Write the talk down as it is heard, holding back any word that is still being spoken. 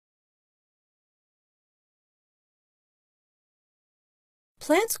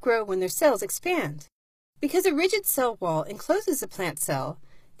Plants grow when their cells expand. Because a rigid cell wall encloses a plant cell,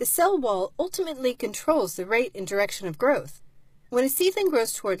 the cell wall ultimately controls the rate and direction of growth. When a seedling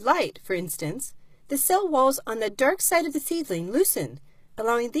grows toward light, for instance, the cell walls on the dark side of the seedling loosen,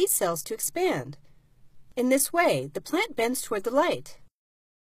 allowing these cells to expand. In this way, the plant bends toward the light.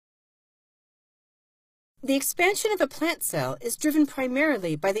 The expansion of a plant cell is driven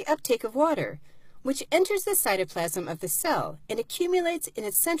primarily by the uptake of water, which enters the cytoplasm of the cell and accumulates in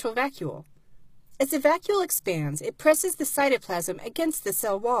its central vacuole. As the vacuole expands, it presses the cytoplasm against the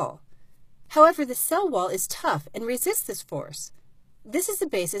cell wall. However, the cell wall is tough and resists this force. This is the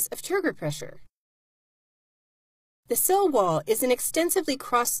basis of turgor pressure. The cell wall is an extensively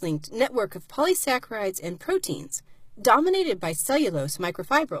cross-linked network of polysaccharides and proteins, dominated by cellulose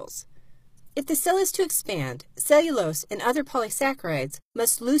microfibrils. If the cell is to expand, cellulose and other polysaccharides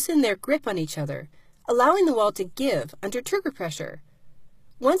must loosen their grip on each other, allowing the wall to give under turgor pressure.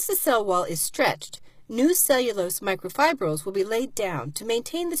 Once the cell wall is stretched, new cellulose microfibrils will be laid down to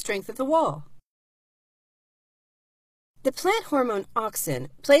maintain the strength of the wall. The plant hormone auxin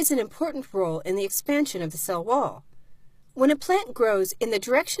plays an important role in the expansion of the cell wall. When a plant grows in the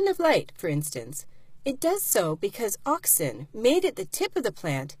direction of light, for instance, it does so because auxin, made at the tip of the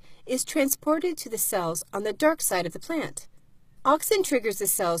plant, is transported to the cells on the dark side of the plant. Auxin triggers the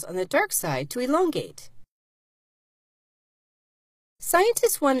cells on the dark side to elongate.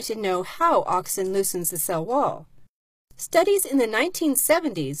 Scientists wanted to know how auxin loosens the cell wall. Studies in the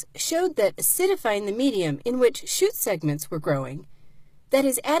 1970s showed that acidifying the medium in which shoot segments were growing, that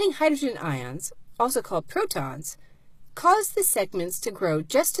is, adding hydrogen ions, also called protons, caused the segments to grow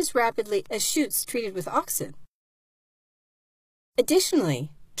just as rapidly as shoots treated with auxin. Additionally,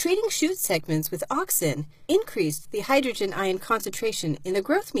 treating shoot segments with auxin increased the hydrogen ion concentration in the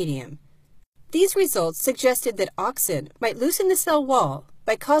growth medium. These results suggested that auxin might loosen the cell wall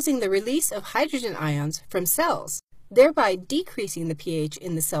by causing the release of hydrogen ions from cells, thereby decreasing the pH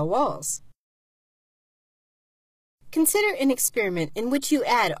in the cell walls. Consider an experiment in which you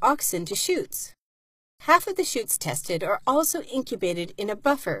add auxin to shoots. Half of the shoots tested are also incubated in a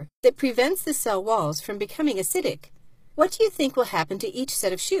buffer that prevents the cell walls from becoming acidic. What do you think will happen to each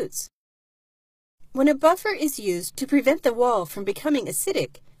set of shoots? When a buffer is used to prevent the wall from becoming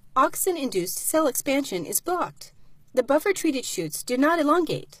acidic, auxin-induced cell expansion is blocked. The buffer-treated shoots do not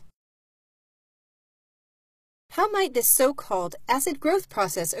elongate. How might this so-called acid growth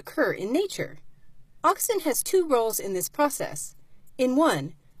process occur in nature? Auxin has two roles in this process. In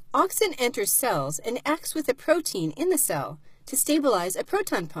one, auxin enters cells and acts with a protein in the cell to stabilize a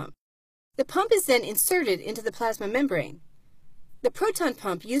proton pump. The pump is then inserted into the plasma membrane. The proton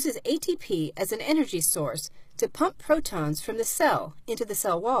pump uses ATP as an energy source to pump protons from the cell into the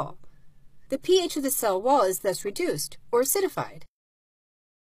cell wall. The pH of the cell wall is thus reduced or acidified.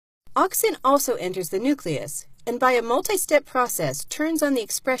 Auxin also enters the nucleus and by a multi-step process turns on the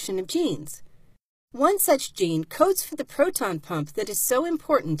expression of genes. One such gene codes for the proton pump that is so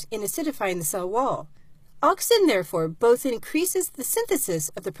important in acidifying the cell wall. Auxin, therefore, both increases the synthesis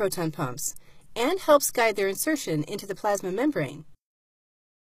of the proton pumps and helps guide their insertion into the plasma membrane.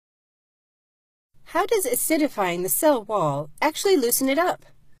 How does acidifying the cell wall actually loosen it up?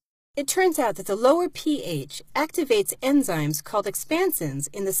 It turns out that the lower pH activates enzymes called expansins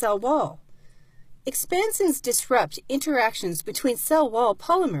in the cell wall. Expansins disrupt interactions between cell wall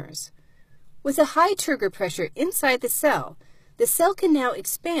polymers. With a high turgor pressure inside the cell can now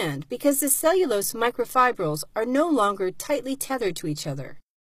expand because the cellulose microfibrils are no longer tightly tethered to each other.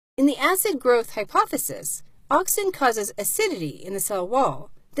 In the acid growth hypothesis, auxin causes acidity in the cell wall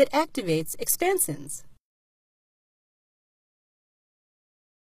that activates expansins.